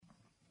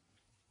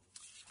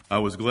I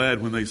was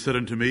glad when they said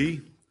unto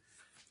me,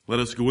 let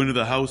us go into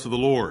the house of the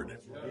Lord.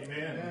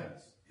 Amen.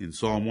 In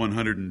Psalm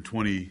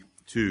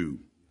 122.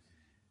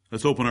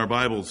 Let's open our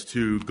Bibles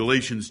to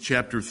Galatians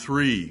chapter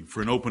 3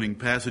 for an opening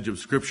passage of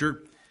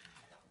Scripture.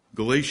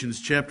 Galatians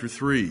chapter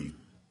 3.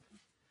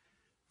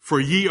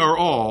 For ye are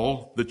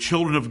all the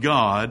children of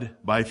God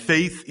by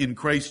faith in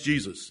Christ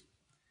Jesus.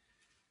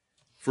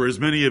 For as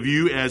many of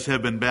you as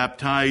have been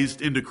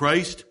baptized into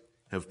Christ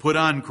have put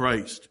on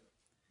Christ.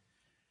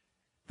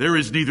 There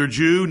is neither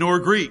Jew nor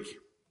Greek.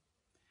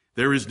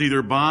 There is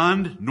neither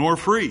bond nor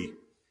free.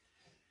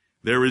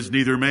 There is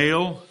neither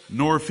male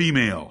nor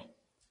female.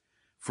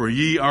 For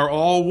ye are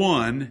all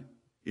one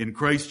in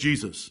Christ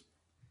Jesus.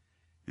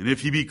 And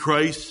if ye be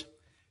Christ,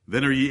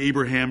 then are ye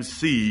Abraham's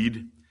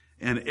seed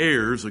and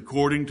heirs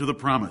according to the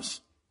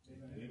promise.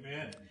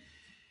 Amen.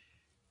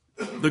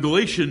 The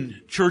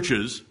Galatian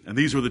churches, and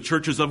these were the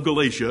churches of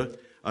Galatia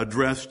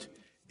addressed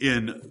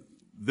in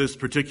this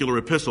particular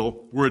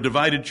epistle, were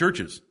divided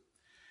churches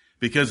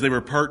because they were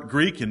part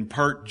Greek and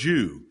part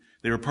Jew.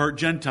 They were part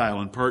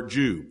Gentile and part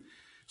Jew.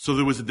 So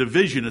there was a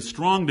division, a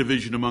strong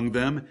division among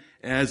them,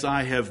 as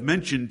I have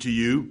mentioned to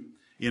you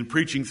in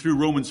preaching through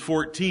Romans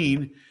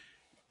 14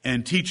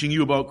 and teaching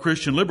you about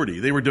Christian liberty.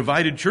 They were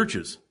divided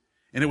churches,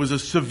 and it was a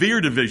severe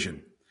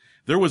division.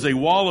 There was a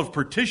wall of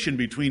partition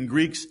between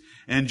Greeks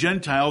and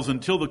Gentiles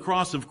until the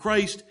cross of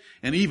Christ,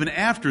 and even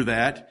after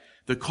that,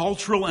 the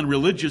cultural and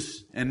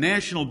religious and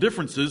national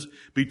differences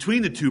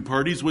between the two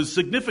parties was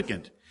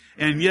significant.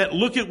 And yet,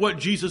 look at what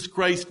Jesus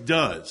Christ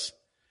does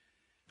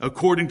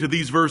according to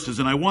these verses,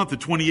 and I want the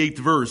 28th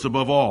verse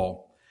above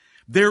all.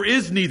 There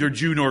is neither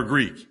Jew nor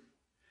Greek.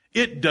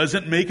 It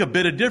doesn't make a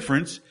bit of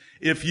difference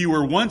if you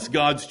were once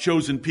God's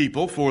chosen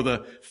people for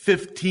the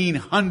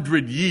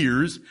 1,500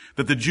 years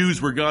that the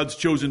Jews were God's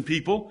chosen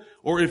people,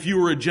 or if you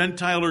were a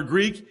Gentile or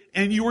Greek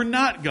and you were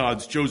not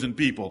God's chosen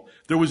people.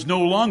 There was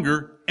no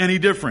longer any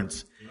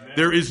difference. Amen.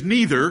 There is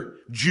neither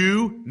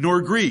Jew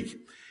nor Greek.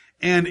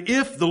 And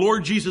if the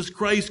Lord Jesus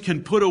Christ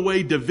can put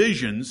away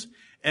divisions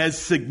as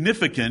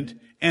significant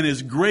and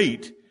as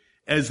great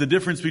as the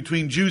difference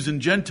between Jews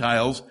and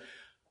Gentiles,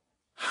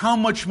 how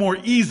much more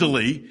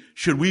easily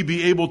should we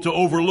be able to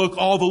overlook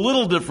all the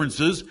little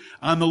differences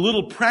on the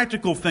little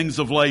practical things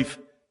of life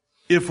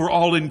if we're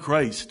all in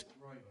Christ?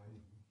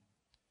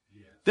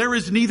 There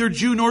is neither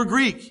Jew nor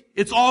Greek.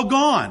 It's all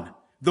gone,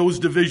 those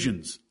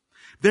divisions.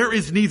 There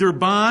is neither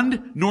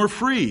bond nor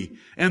free.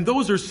 And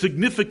those are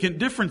significant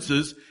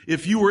differences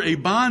if you were a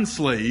bond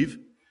slave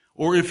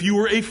or if you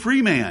were a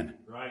free man.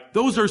 Right.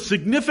 Those are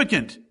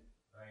significant.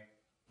 Right.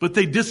 But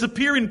they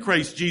disappear in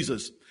Christ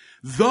Jesus.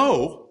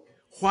 Though,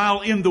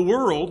 while in the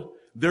world,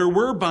 there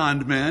were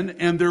bondmen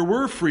and there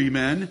were free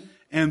men,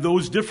 and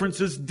those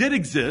differences did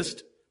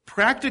exist,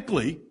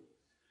 practically,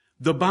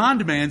 the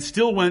bondman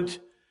still went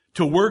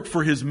to work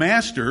for his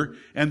master,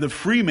 and the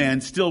free man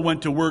still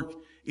went to work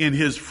in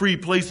his free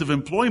place of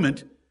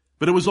employment,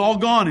 but it was all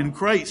gone in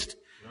Christ.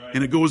 Right.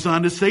 And it goes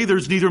on to say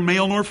there's neither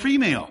male nor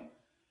female.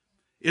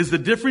 Is the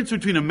difference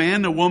between a man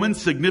and a woman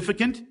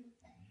significant?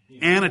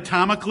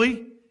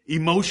 Anatomically,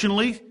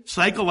 emotionally,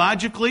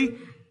 psychologically,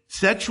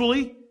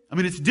 sexually? I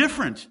mean, it's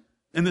different.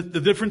 And the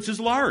difference is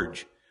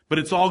large. But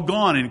it's all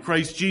gone in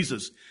Christ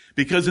Jesus.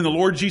 Because in the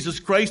Lord Jesus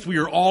Christ, we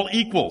are all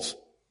equals.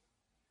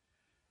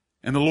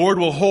 And the Lord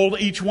will hold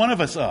each one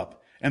of us up.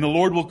 And the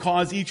Lord will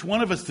cause each one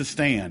of us to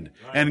stand.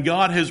 Right. And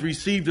God has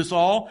received us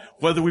all,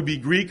 whether we be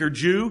Greek or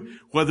Jew,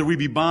 whether we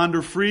be bond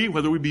or free,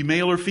 whether we be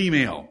male or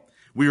female.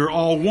 We are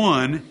all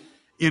one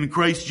in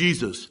Christ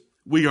Jesus.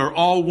 We are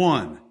all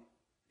one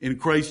in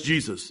Christ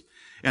Jesus.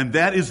 And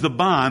that is the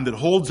bond that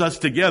holds us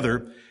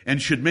together and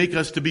should make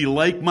us to be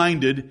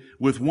like-minded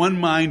with one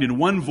mind and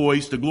one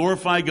voice to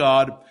glorify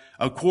God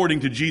according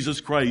to Jesus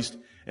Christ,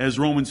 as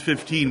Romans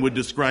 15 would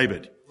describe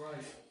it.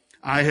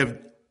 Right.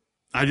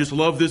 I just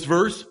love this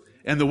verse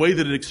and the way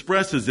that it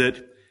expresses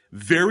it.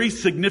 Very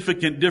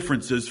significant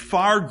differences,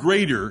 far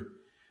greater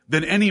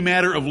than any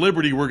matter of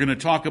liberty we're going to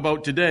talk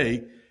about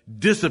today,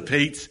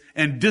 dissipates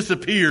and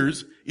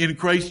disappears in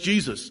Christ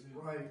Jesus.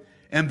 Right.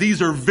 And these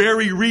are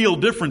very real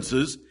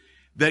differences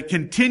that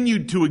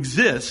continued to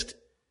exist,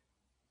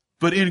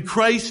 but in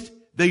Christ,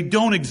 they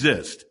don't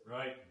exist.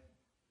 Right.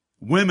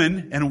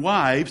 Women and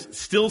wives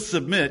still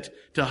submit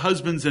to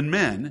husbands and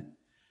men.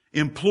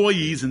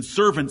 Employees and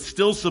servants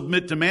still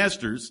submit to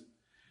masters.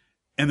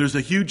 And there's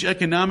a huge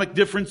economic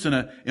difference and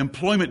an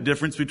employment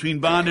difference between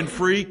bond and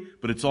free,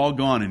 but it's all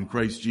gone in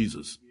Christ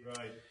Jesus.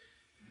 Right.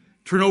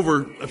 Turn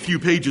over a few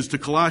pages to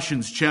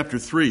Colossians chapter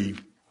 3.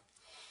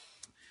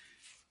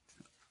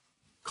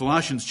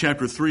 Colossians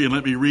chapter 3, and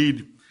let me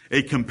read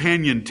a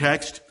companion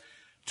text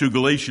to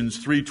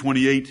Galatians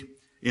 3:28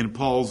 in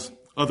Paul's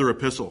other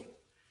epistle.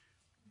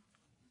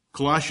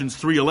 Colossians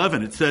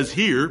 3:11, it says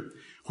here,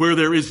 where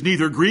there is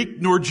neither Greek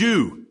nor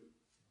Jew.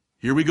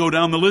 Here we go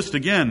down the list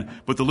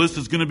again, but the list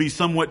is going to be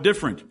somewhat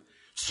different.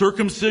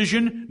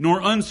 Circumcision nor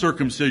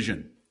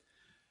uncircumcision.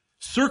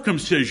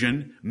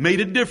 Circumcision made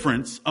a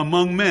difference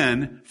among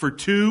men for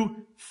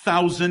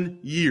 2,000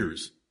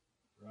 years.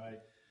 Right.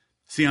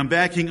 See, I'm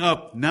backing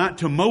up not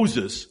to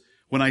Moses,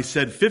 when I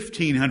said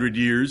 1,500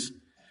 years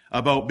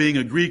about being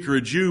a Greek or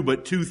a Jew,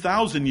 but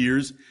 2,000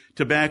 years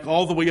to back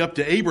all the way up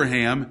to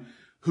Abraham,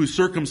 who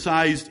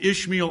circumcised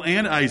Ishmael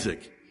and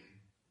Isaac.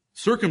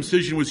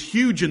 Circumcision was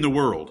huge in the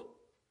world.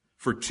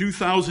 For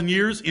 2,000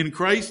 years in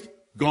Christ,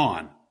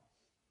 gone.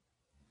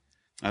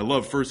 I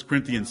love 1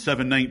 Corinthians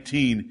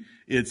 7:19.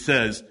 It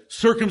says,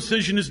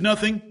 circumcision is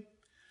nothing,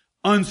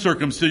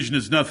 uncircumcision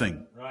is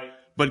nothing, Right.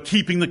 but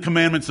keeping the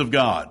commandments of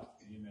God.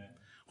 Amen.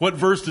 What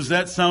verse does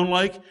that sound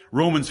like?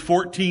 Romans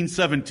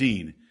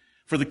 14:17.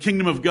 For the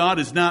kingdom of God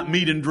is not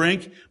meat and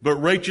drink, but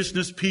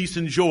righteousness, peace,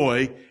 and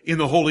joy in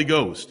the Holy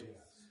Ghost.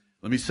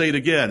 Let me say it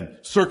again.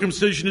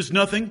 Circumcision is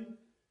nothing.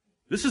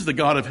 This is the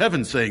God of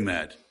heaven saying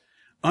that.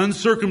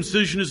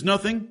 Uncircumcision is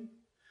nothing,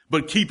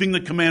 but keeping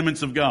the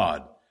commandments of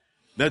God.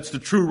 That's the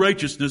true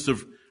righteousness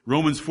of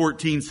Romans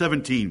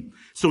 14:17.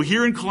 So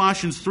here in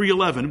Colossians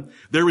 3:11,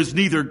 there is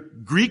neither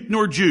Greek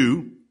nor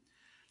Jew,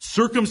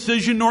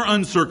 circumcision nor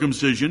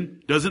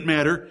uncircumcision, doesn't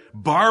matter,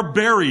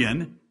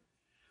 barbarian.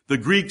 The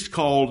Greeks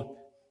called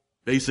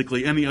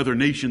basically any other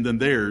nation than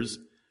theirs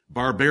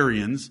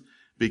barbarians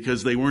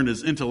because they weren't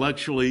as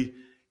intellectually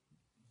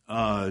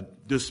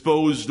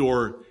disposed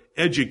or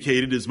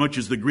educated as much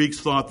as the Greeks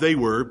thought they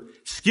were.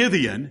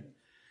 Scythian,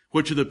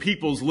 which are the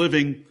peoples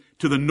living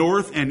to the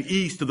north and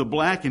east of the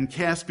Black and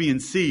Caspian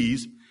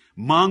Seas,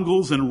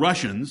 Mongols and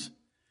Russians,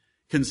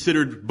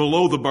 considered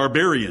below the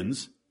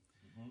barbarians.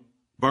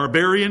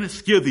 Barbarian,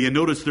 Scythian.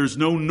 Notice there's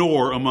no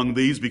nor among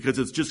these because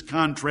it's just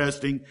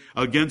contrasting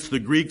against the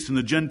Greeks and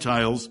the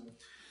Gentiles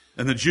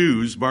and the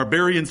Jews.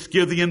 Barbarian,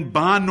 Scythian,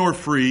 bond nor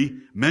free,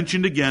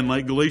 mentioned again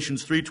like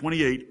Galatians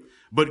 3:28.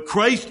 But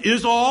Christ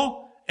is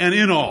all and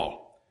in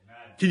all.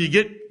 Can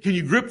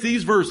you grip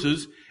these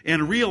verses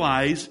and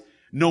realize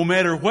no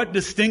matter what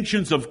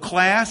distinctions of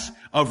class,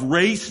 of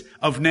race,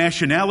 of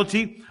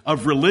nationality,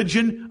 of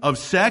religion, of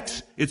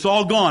sex, it's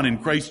all gone in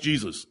Christ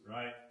Jesus.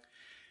 Right.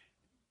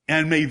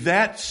 And may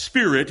that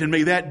spirit and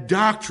may that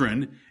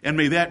doctrine and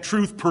may that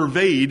truth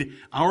pervade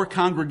our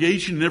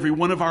congregation and every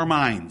one of our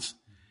minds,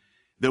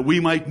 that we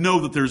might know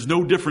that there's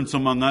no difference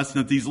among us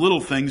and that these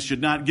little things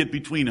should not get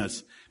between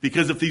us.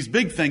 Because if these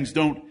big things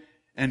don't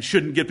and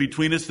shouldn't get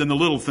between us, then the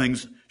little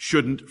things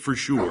shouldn't for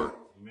sure.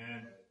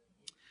 Amen.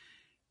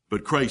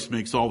 But Christ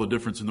makes all the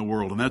difference in the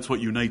world, and that's what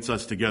unites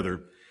us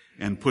together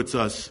and puts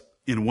us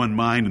in one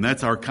mind, and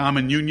that's our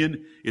common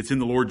union. It's in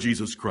the Lord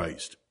Jesus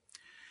Christ.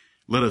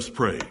 Let us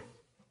pray.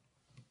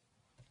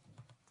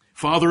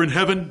 Father in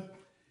heaven,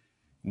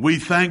 we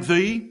thank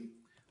Thee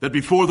that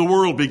before the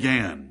world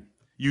began,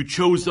 You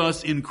chose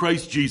us in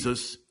Christ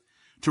Jesus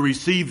to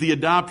receive the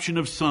adoption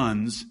of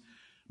sons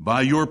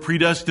by Your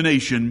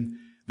predestination,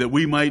 that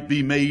we might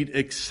be made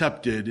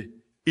accepted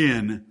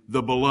in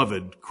the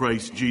beloved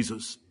Christ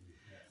Jesus.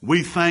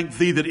 We thank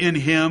Thee that in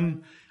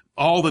Him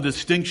all the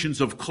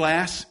distinctions of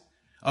class,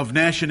 of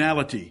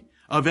nationality,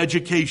 of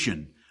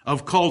education,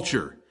 of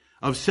culture,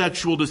 of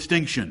sexual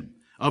distinction,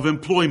 of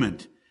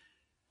employment,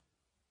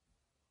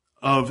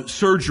 of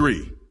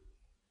surgery,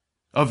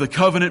 of the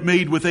covenant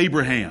made with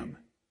Abraham,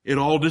 it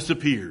all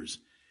disappears.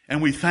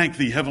 And we thank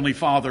Thee, Heavenly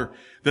Father,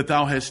 that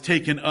Thou hast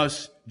taken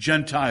us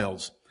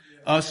Gentiles,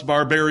 us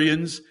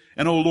barbarians,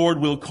 and, O Lord,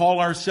 we'll call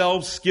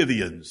ourselves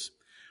Scythians,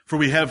 for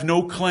we have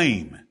no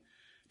claim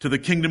to the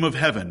kingdom of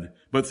heaven,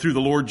 but through the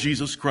Lord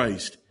Jesus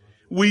Christ.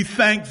 We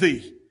thank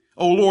Thee,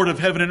 O Lord of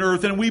heaven and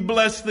earth, and we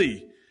bless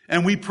Thee,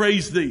 and we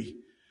praise Thee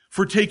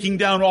for taking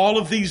down all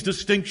of these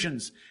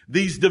distinctions,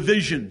 these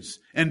divisions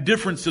and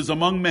differences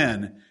among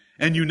men,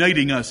 and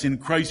uniting us in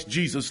Christ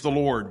Jesus the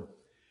Lord.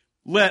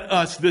 Let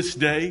us this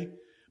day,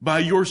 by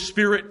Your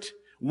Spirit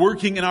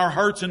working in our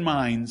hearts and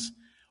minds,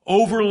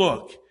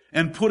 overlook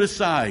and put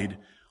aside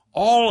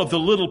all of the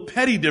little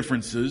petty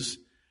differences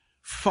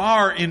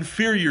far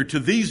inferior to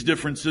these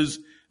differences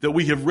that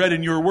we have read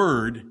in Your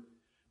Word,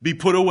 be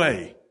put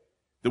away,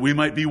 that we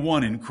might be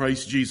one in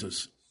Christ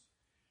Jesus.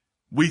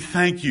 We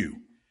thank You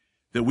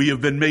that we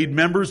have been made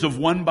members of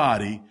one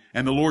body,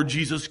 and the Lord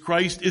Jesus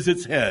Christ is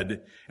its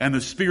head, and the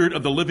Spirit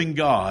of the living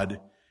God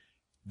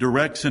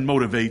directs and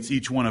motivates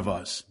each one of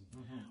us.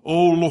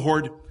 Oh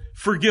Lord,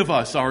 forgive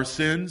us our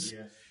sins.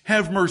 Yes.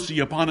 Have mercy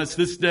upon us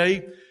this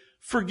day.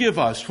 Forgive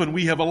us when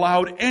we have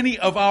allowed any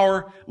of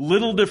our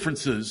little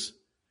differences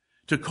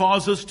to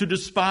cause us to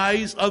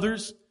despise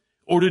others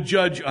or to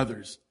judge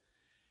others.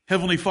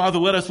 Heavenly Father,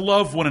 let us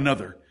love one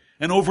another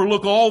and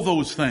overlook all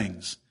those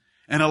things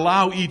and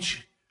allow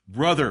each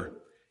brother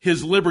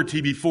his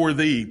liberty before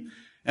Thee,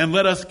 and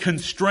let us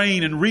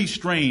constrain and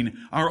restrain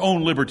our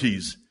own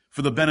liberties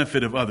for the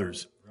benefit of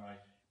others. Right.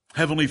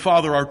 Heavenly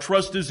Father, our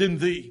trust is in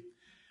Thee.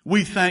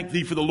 We thank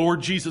Thee for the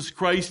Lord Jesus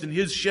Christ and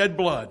His shed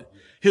blood,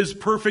 His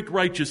perfect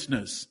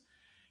righteousness,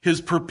 His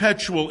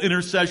perpetual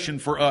intercession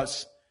for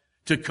us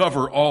to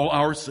cover all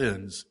our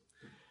sins.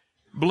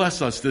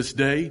 Bless us this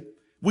day.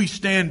 We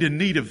stand in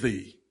need of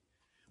Thee.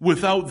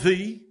 Without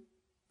Thee,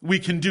 we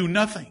can do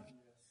nothing.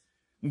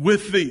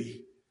 With Thee,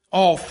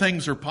 all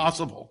things are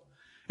possible.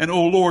 And,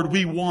 oh Lord,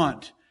 we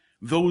want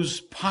those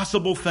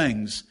possible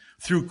things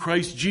through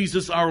Christ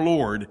Jesus our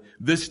Lord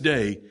this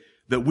day,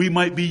 that we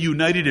might be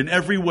united in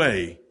every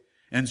way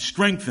and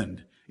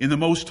strengthened in the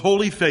most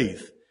holy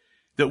faith,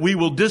 that we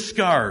will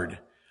discard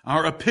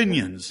our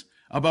opinions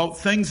about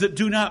things that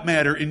do not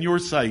matter in your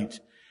sight,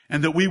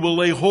 and that we will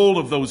lay hold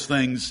of those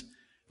things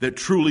that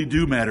truly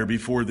do matter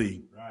before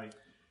thee. Right.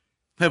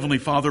 Heavenly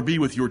Father, be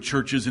with your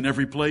churches in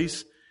every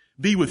place.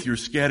 Be with your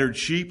scattered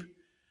sheep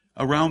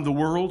around the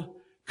world.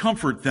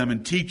 Comfort them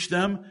and teach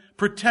them.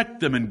 Protect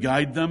them and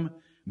guide them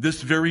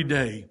this very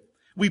day.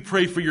 We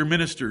pray for your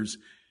ministers.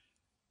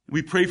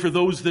 We pray for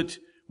those that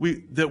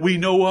we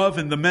know of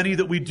and the many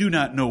that we do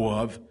not know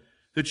of,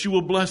 that you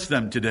will bless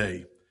them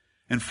today.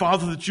 And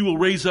Father, that you will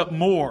raise up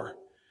more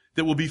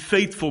that will be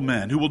faithful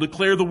men who will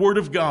declare the word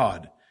of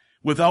God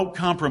without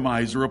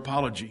compromise or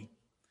apology.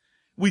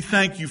 We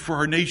thank you for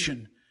our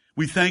nation.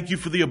 We thank you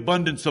for the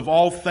abundance of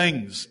all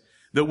things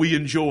that we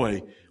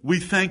enjoy. We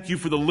thank you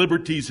for the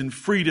liberties and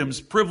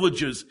freedoms,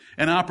 privileges,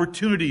 and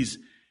opportunities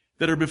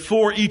that are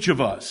before each of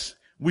us.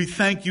 We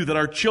thank you that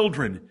our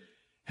children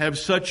have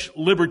such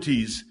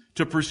liberties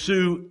to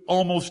pursue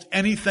almost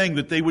anything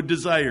that they would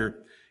desire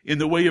in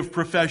the way of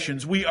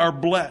professions. We are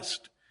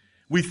blessed.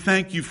 We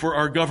thank you for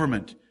our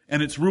government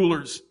and its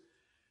rulers.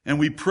 And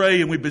we pray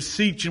and we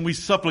beseech and we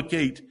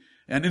supplicate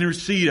and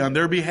intercede on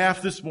their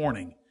behalf this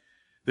morning,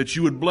 that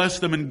you would bless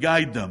them and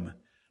guide them,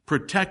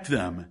 protect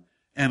them,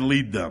 and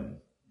lead them.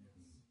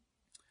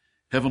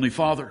 Heavenly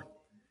Father,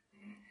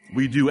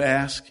 we do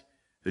ask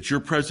that your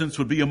presence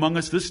would be among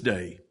us this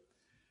day,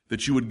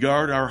 that you would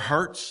guard our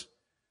hearts,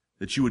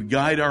 that you would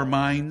guide our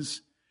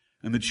minds,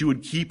 and that you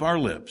would keep our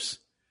lips,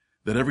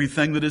 that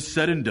everything that is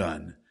said and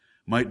done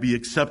might be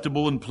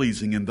acceptable and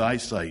pleasing in thy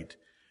sight,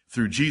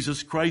 through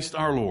Jesus Christ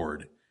our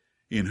Lord,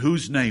 in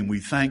whose name we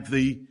thank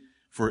thee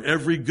for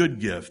every good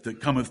gift that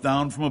cometh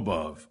down from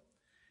above,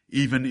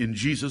 even in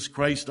Jesus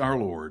Christ our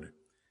Lord.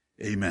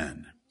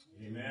 Amen.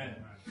 Amen.